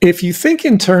If you think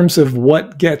in terms of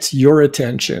what gets your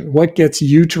attention, what gets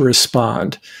you to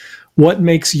respond, what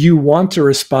makes you want to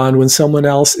respond when someone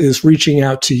else is reaching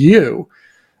out to you,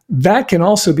 that can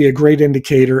also be a great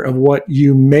indicator of what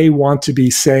you may want to be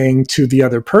saying to the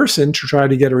other person to try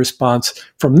to get a response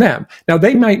from them. Now,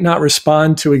 they might not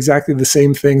respond to exactly the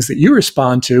same things that you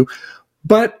respond to,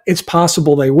 but it's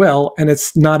possible they will, and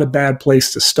it's not a bad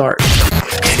place to start.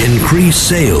 Increase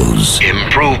sales,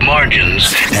 improve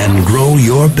margins, and grow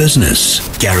your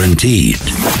business. Guaranteed.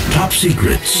 Top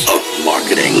secrets of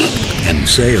marketing and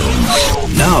sales.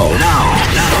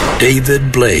 Now,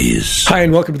 David Blaise. Hi,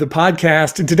 and welcome to the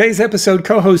podcast. In today's episode,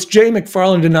 co-host Jay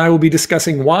McFarland and I will be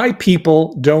discussing why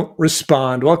people don't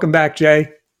respond. Welcome back, Jay.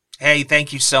 Hey,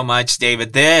 thank you so much,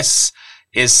 David. This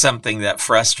is something that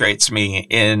frustrates me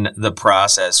in the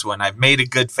process. When I've made a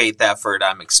good faith effort,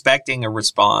 I'm expecting a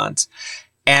response,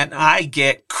 and I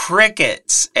get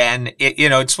crickets. And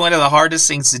it's one of the hardest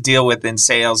things to deal with in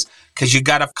sales because you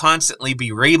got to constantly be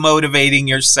remotivating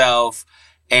yourself.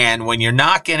 And when you're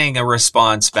not getting a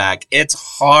response back,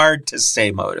 it's hard to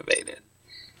stay motivated.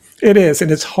 It is,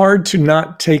 and it's hard to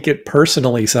not take it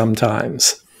personally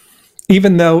sometimes,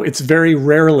 even though it's very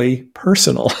rarely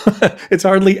personal. It's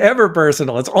hardly ever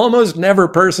personal. It's almost never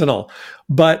personal,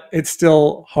 but it's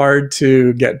still hard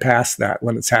to get past that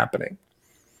when it's happening.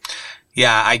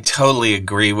 Yeah, I totally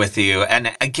agree with you.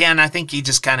 And again, I think you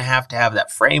just kind of have to have that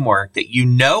framework that you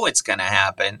know it's going to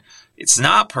happen. It's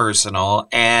not personal,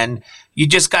 and you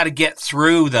just got to get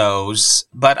through those.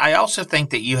 But I also think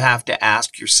that you have to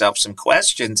ask yourself some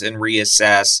questions and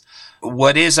reassess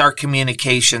what is our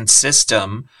communication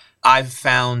system. I've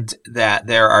found that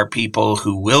there are people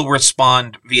who will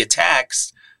respond via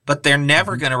text, but they're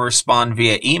never going to respond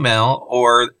via email,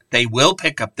 or they will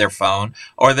pick up their phone,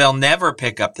 or they'll never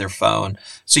pick up their phone.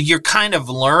 So you're kind of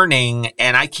learning,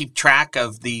 and I keep track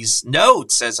of these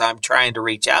notes as I'm trying to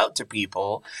reach out to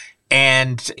people.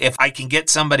 And if I can get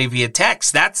somebody via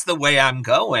text, that's the way I'm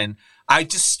going. I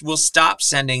just will stop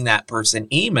sending that person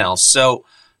emails. So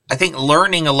I think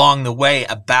learning along the way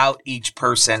about each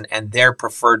person and their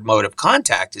preferred mode of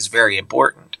contact is very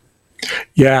important.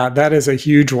 Yeah, that is a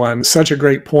huge one. Such a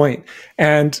great point.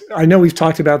 And I know we've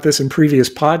talked about this in previous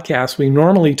podcasts. We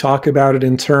normally talk about it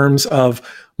in terms of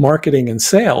marketing and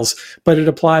sales, but it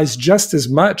applies just as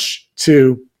much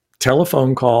to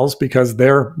telephone calls because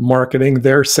they're marketing,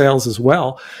 they're sales as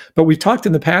well. But we've talked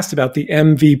in the past about the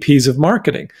MVPs of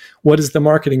marketing. What is the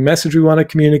marketing message we want to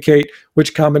communicate?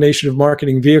 Which combination of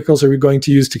marketing vehicles are we going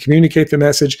to use to communicate the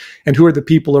message? And who are the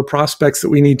people or prospects that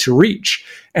we need to reach?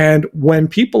 And when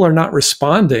people are not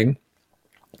responding,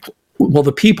 well,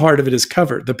 the P part of it is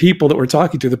covered. The people that we're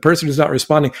talking to, the person who's not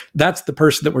responding, that's the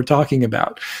person that we're talking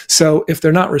about. So if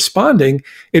they're not responding,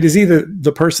 it is either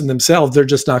the person themselves, they're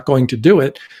just not going to do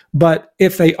it. But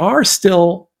if they are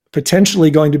still potentially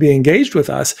going to be engaged with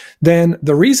us, then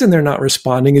the reason they're not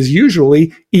responding is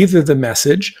usually either the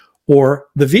message or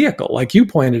the vehicle, like you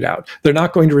pointed out. They're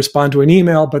not going to respond to an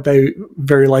email, but they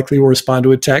very likely will respond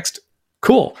to a text.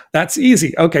 Cool. That's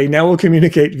easy. Okay, now we'll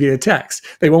communicate via text.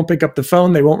 They won't pick up the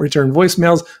phone. They won't return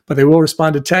voicemails, but they will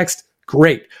respond to text.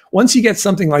 Great. Once you get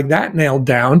something like that nailed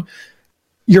down,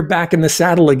 you're back in the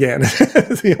saddle again,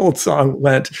 as the old song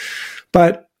went.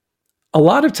 But a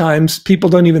lot of times people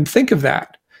don't even think of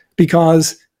that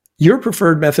because your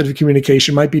preferred method of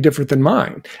communication might be different than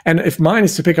mine. And if mine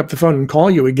is to pick up the phone and call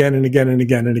you again and again and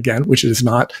again and again, which it is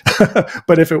not,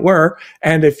 but if it were,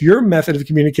 and if your method of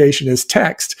communication is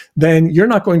text, then you're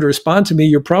not going to respond to me.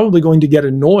 You're probably going to get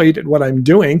annoyed at what I'm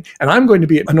doing, and I'm going to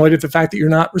be annoyed at the fact that you're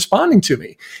not responding to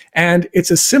me. And it's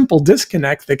a simple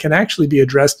disconnect that can actually be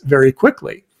addressed very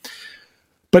quickly.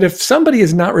 But if somebody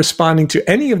is not responding to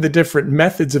any of the different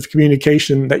methods of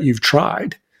communication that you've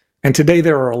tried, and today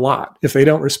there are a lot. If they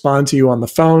don't respond to you on the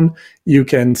phone, you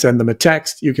can send them a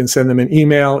text, you can send them an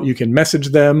email, you can message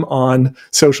them on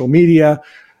social media,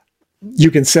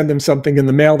 you can send them something in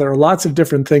the mail. There are lots of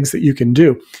different things that you can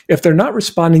do. If they're not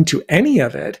responding to any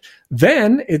of it,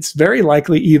 then it's very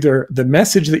likely either the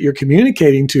message that you're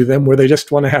communicating to them where they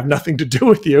just want to have nothing to do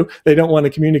with you, they don't want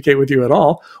to communicate with you at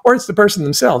all, or it's the person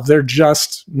themselves. They're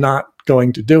just not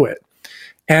going to do it.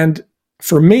 And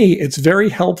for me, it's very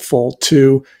helpful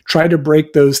to try to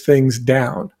break those things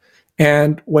down.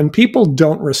 And when people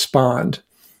don't respond,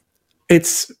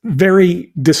 it's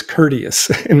very discourteous,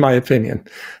 in my opinion.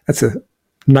 That's a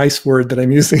nice word that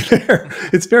I'm using there.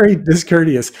 It's very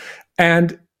discourteous.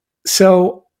 And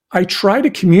so I try to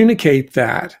communicate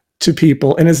that to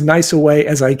people in as nice a way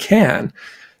as I can.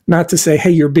 Not to say,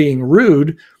 hey, you're being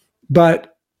rude,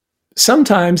 but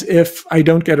sometimes if I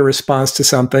don't get a response to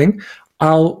something,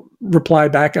 I'll reply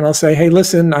back and I'll say, hey,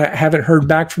 listen, I haven't heard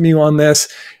back from you on this.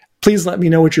 Please let me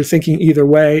know what you're thinking either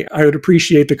way. I would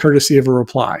appreciate the courtesy of a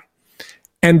reply.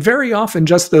 And very often,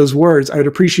 just those words, I would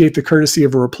appreciate the courtesy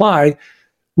of a reply,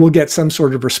 will get some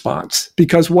sort of response,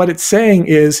 because what it's saying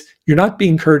is you're not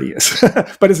being courteous,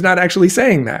 but it's not actually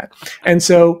saying that. And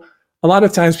so a lot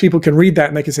of times people can read that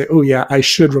and they can say, oh yeah, I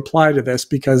should reply to this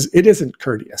because it isn't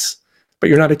courteous, but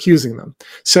you're not accusing them.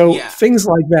 So things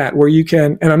like that where you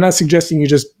can, and I'm not suggesting you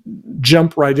just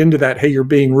jump right into that, hey, you're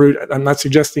being rude. I'm not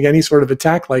suggesting any sort of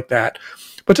attack like that,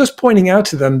 but just pointing out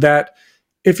to them that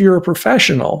if you're a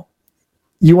professional,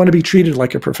 you want to be treated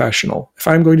like a professional. If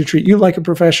I'm going to treat you like a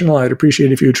professional, I'd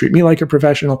appreciate if you would treat me like a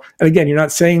professional. And again, you're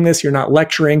not saying this, you're not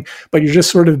lecturing, but you're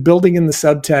just sort of building in the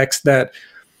subtext that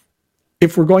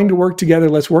if we're going to work together,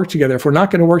 let's work together. If we're not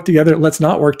going to work together, let's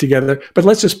not work together. But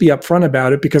let's just be upfront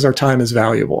about it because our time is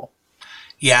valuable.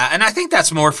 Yeah, and I think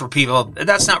that's more for people.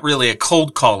 That's not really a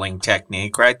cold calling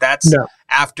technique, right? That's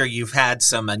after you've had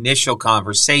some initial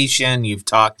conversation, you've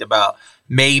talked about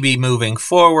maybe moving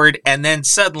forward, and then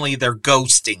suddenly they're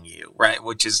ghosting you, right?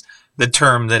 Which is the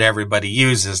term that everybody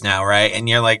uses now, right? And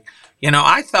you're like,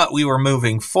 I thought we were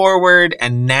moving forward,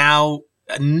 and now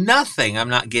nothing. I'm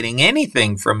not getting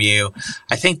anything from you.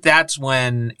 I think that's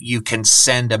when you can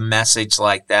send a message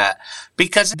like that,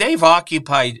 because they've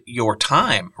occupied your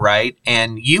time, right?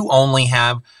 And you only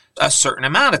have a certain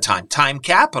amount of time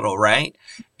capital, right?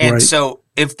 And so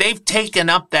if they've taken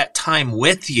up that time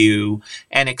with you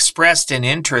and expressed an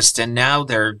interest and now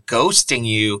they're ghosting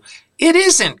you, it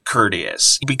isn't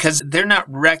courteous because they're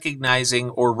not recognizing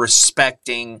or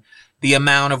respecting the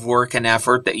amount of work and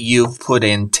effort that you've put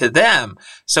into them.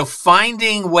 So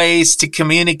finding ways to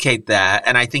communicate that,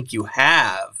 and I think you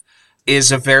have,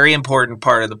 is a very important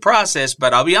part of the process,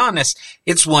 but I'll be honest,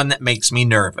 it's one that makes me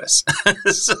nervous.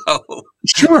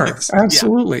 Sure,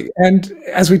 absolutely. Yeah. And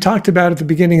as we talked about at the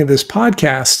beginning of this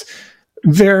podcast,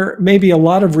 there may be a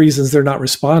lot of reasons they're not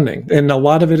responding, and a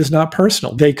lot of it is not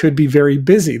personal. They could be very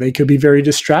busy. They could be very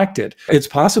distracted. It's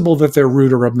possible that they're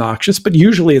rude or obnoxious, but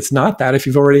usually it's not that. If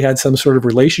you've already had some sort of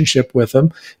relationship with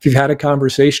them, if you've had a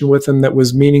conversation with them that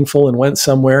was meaningful and went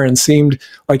somewhere and seemed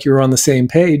like you were on the same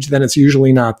page, then it's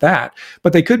usually not that.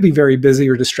 But they could be very busy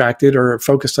or distracted or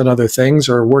focused on other things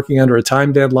or working under a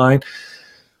time deadline.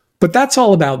 But that's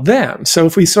all about them. So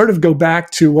if we sort of go back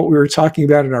to what we were talking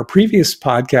about in our previous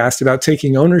podcast about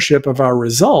taking ownership of our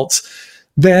results,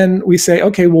 then we say,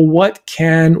 okay, well, what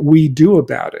can we do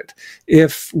about it?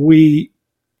 If we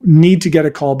need to get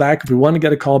a call back, if we want to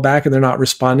get a call back and they're not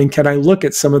responding, can I look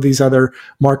at some of these other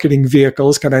marketing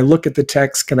vehicles? Can I look at the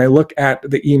text? Can I look at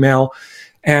the email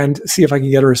and see if I can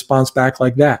get a response back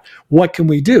like that? What can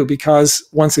we do? Because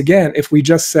once again, if we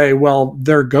just say, well,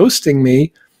 they're ghosting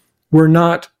me, we're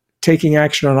not taking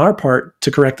action on our part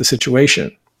to correct the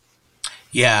situation.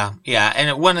 Yeah.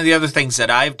 And one of the other things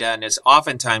that I've done is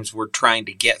oftentimes we're trying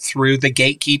to get through the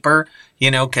gatekeeper,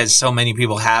 because so many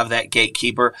people have that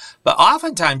gatekeeper. But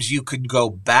oftentimes you could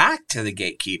go back to the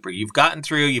gatekeeper. You've gotten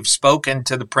through, you've spoken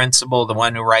to the principal, the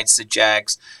one who writes the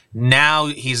checks. Now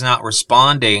he's not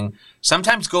responding.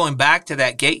 Sometimes going back to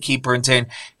that gatekeeper and saying,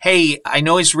 hey, I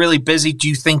know he's really busy. Do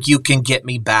you think you can get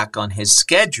me back on his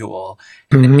schedule?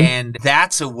 And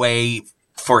that's a way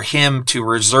for him to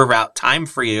reserve out time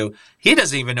for you. He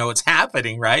doesn't even know what's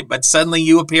happening, right? But suddenly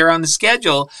you appear on the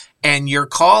schedule and you're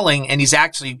calling, and he's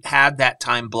actually had that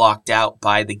time blocked out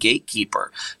by the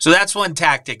gatekeeper. So that's one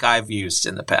tactic I've used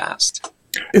in the past.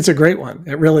 It's a great one.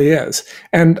 It really is.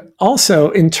 And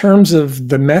also in terms of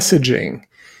the messaging,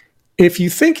 if you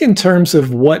think in terms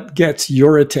of what gets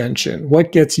your attention,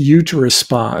 what gets you to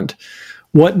respond,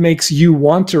 what makes you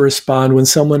want to respond when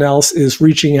someone else is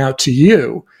reaching out to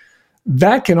you,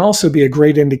 that can also be a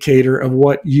great indicator of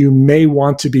what you may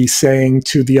want to be saying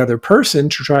to the other person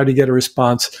to try to get a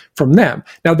response from them.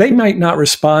 Now, they might not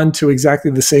respond to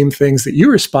exactly the same things that you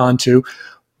respond to,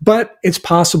 but it's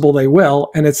possible they will,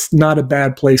 and it's not a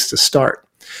bad place to start.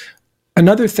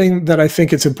 Another thing that I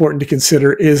think it's important to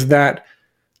consider is that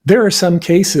there are some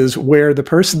cases where the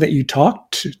person that you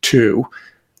talked to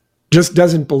just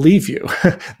doesn't believe you.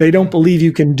 They don't believe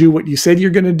you can do what you said you're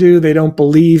going to do. They don't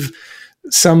believe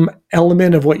some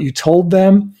element of what you told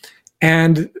them,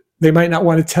 and they might not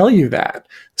want to tell you that.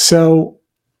 So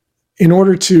in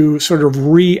order to sort of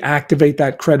reactivate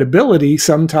that credibility,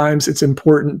 sometimes it's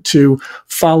important to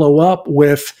follow up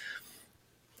with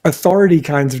authority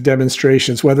kinds of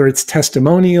demonstrations, whether it's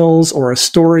testimonials or a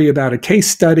story about a case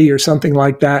study or something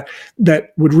like that,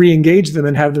 that would re-engage them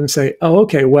and have them say, oh,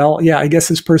 okay, well, yeah, I guess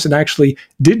this person actually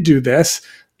did do this.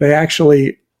 They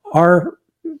actually are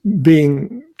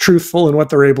being truthful in what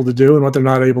they're able to do and what they're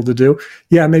not able to do.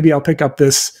 Yeah, maybe I'll pick up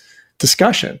this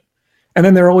discussion. And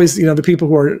then there are always, the people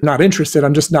who are not interested.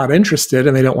 I'm just not interested,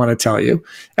 and they don't want to tell you.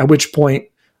 At which point,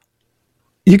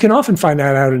 you can often find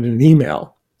that out in an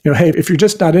email. Hey, if you're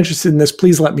just not interested in this,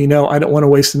 please let me know. I don't want to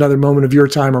waste another moment of your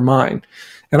time or mine.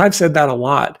 And I've said that a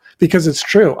lot because it's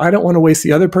true. I don't want to waste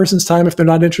the other person's time if they're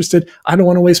not interested. I don't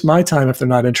want to waste my time if they're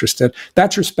not interested.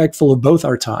 That's respectful of both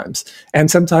our times.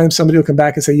 And sometimes somebody will come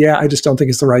back and say, yeah, I just don't think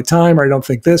it's the right time, or I don't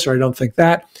think this, or I don't think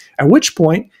that. At which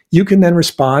point, you can then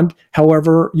respond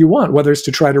however you want, whether it's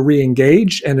to try to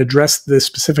re-engage and address the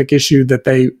specific issue that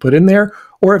they put in there,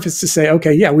 or if it's to say,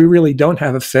 okay, yeah, we really don't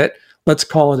have a fit. Let's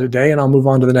call it a day and I'll move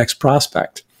on to the next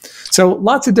prospect. So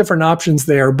lots of different options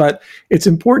there, but it's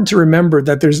important to remember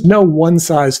that there's no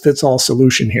one-size-fits-all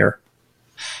solution here.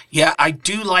 Yeah, I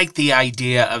do like the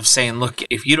idea of saying, look,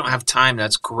 if you don't have time,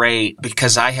 that's great,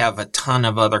 because I have a ton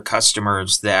of other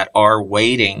customers that are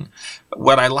waiting.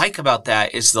 What I like about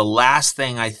that is the last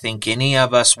thing I think any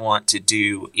of us want to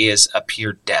do is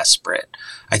appear desperate.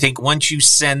 I think once you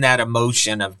send that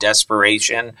emotion of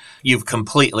desperation, you've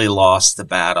completely lost the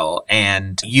battle,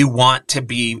 and you want to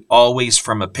be always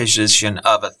from a position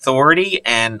of authority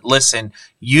and listen,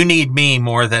 you need me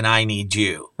more than I need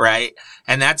you, right?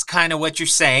 And that's kind of what you're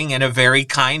saying in a very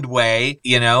kind way.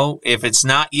 If it's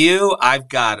not you, I've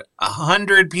got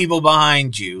 100 people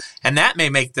behind you. And that may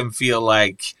make them feel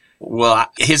like, well,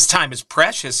 his time is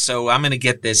precious, so I'm going to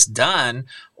get this done.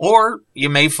 Or you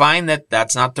may find that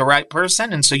that's not the right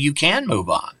person, and so you can move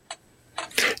on.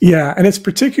 Yeah, and it's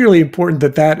particularly important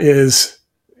that that is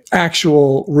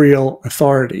actual real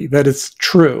authority, that it's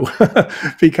true,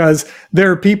 because there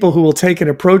are people who will take an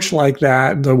approach like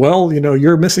that and go, well,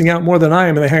 you're missing out more than I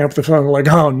am, and they hang up the phone and like,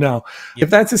 oh no. Yep. If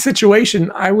that's a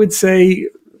situation, I would say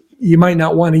you might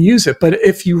not want to use it. But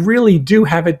if you really do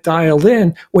have it dialed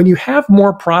in, when you have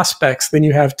more prospects than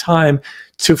you have time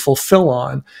to fulfill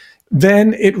on,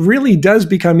 then it really does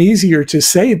become easier to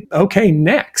say, okay,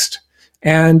 next.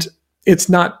 And it's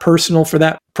not personal for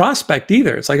that prospect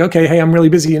either. It's like, okay, hey, I'm really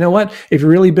busy. You know what? If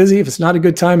you're really busy, if it's not a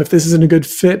good time, if this isn't a good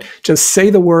fit, just say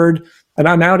the word and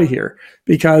I'm out of here,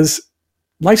 because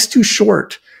life's too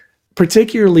short,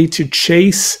 particularly to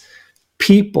chase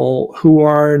people who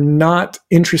are not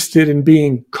interested in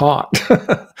being caught.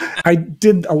 I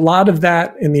did a lot of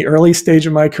that in the early stage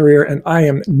of my career, and I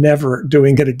am never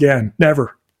doing it again.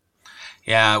 Never.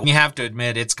 Yeah, you have to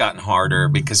admit it's gotten harder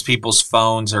because people's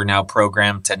phones are now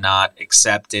programmed to not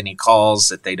accept any calls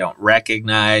that they don't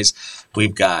recognize.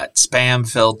 We've got spam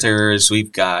filters.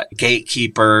 We've got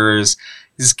gatekeepers.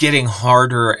 It's getting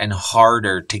harder and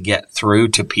harder to get through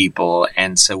to people.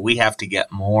 And so we have to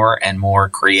get more and more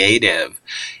creative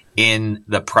in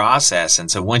the process. And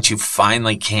so once you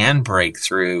finally can break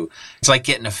through, it's like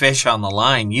getting a fish on the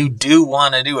line. You do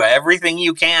want to do everything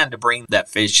you can to bring that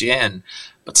fish in.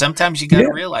 But sometimes you got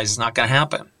to realize it's not going to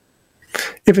happen.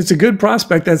 If it's a good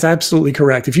prospect, that's absolutely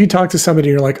correct. If you talk to somebody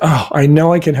and you're like, oh, I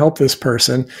know I can help this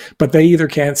person, but they either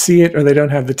can't see it or they don't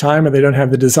have the time or they don't have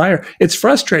the desire, it's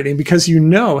frustrating because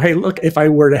hey, look, if I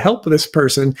were to help this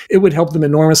person, it would help them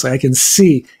enormously. I can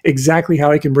see exactly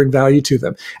how I can bring value to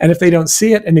them. And if they don't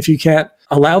see it, and if you can't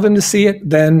allow them to see it,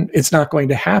 then it's not going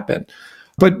to happen.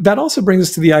 But that also brings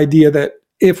us to the idea that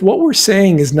if what we're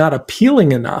saying is not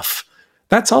appealing enough,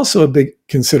 that's also a big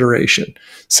consideration.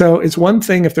 So it's one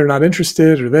thing if they're not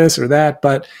interested or this or that,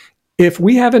 but if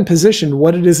we haven't positioned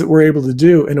what it is that we're able to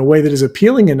do in a way that is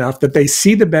appealing enough that they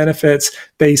see the benefits,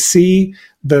 they see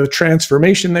the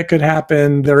transformation that could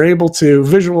happen, they're able to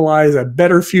visualize a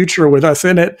better future with us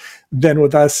in it than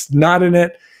with us not in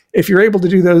it. If you're able to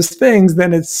do those things,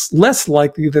 then it's less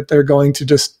likely that they're going to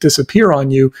just disappear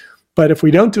on you. But if we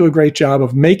don't do a great job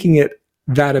of making it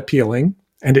that appealing,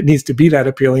 and it needs to be that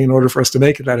appealing in order for us to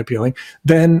make it that appealing,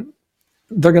 then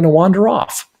they're going to wander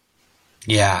off.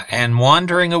 Yeah, and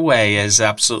wandering away is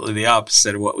absolutely the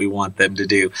opposite of what we want them to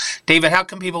do. David, how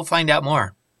can people find out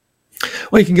more?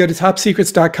 Well, you can go to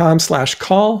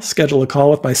topsecrets.com/call, schedule a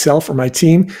call with myself or my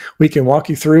team. We can walk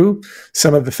you through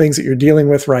some of the things that you're dealing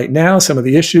with right now, some of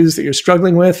the issues that you're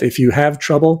struggling with. If you have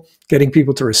trouble getting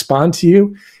people to respond to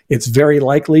you, it's very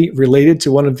likely related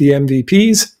to one of the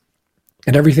MVPs.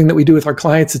 And everything that we do with our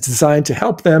clients is designed to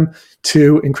help them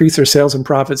to increase their sales and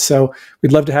profits. So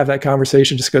we'd love to have that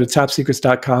conversation. Just go to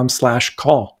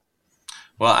topsecrets.com/call.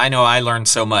 Well, I know I learned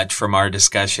so much from our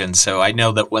discussion. So I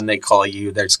know that when they call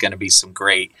you, there's going to be some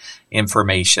great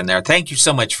information there. Thank you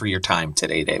so much for your time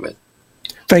today, David.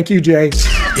 Thank you, Jay.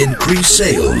 Increase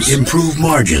sales, improve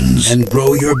margins, and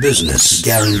grow your business.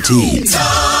 Guaranteed.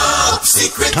 Top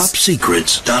Secrets.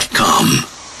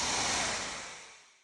 TopSecrets.com.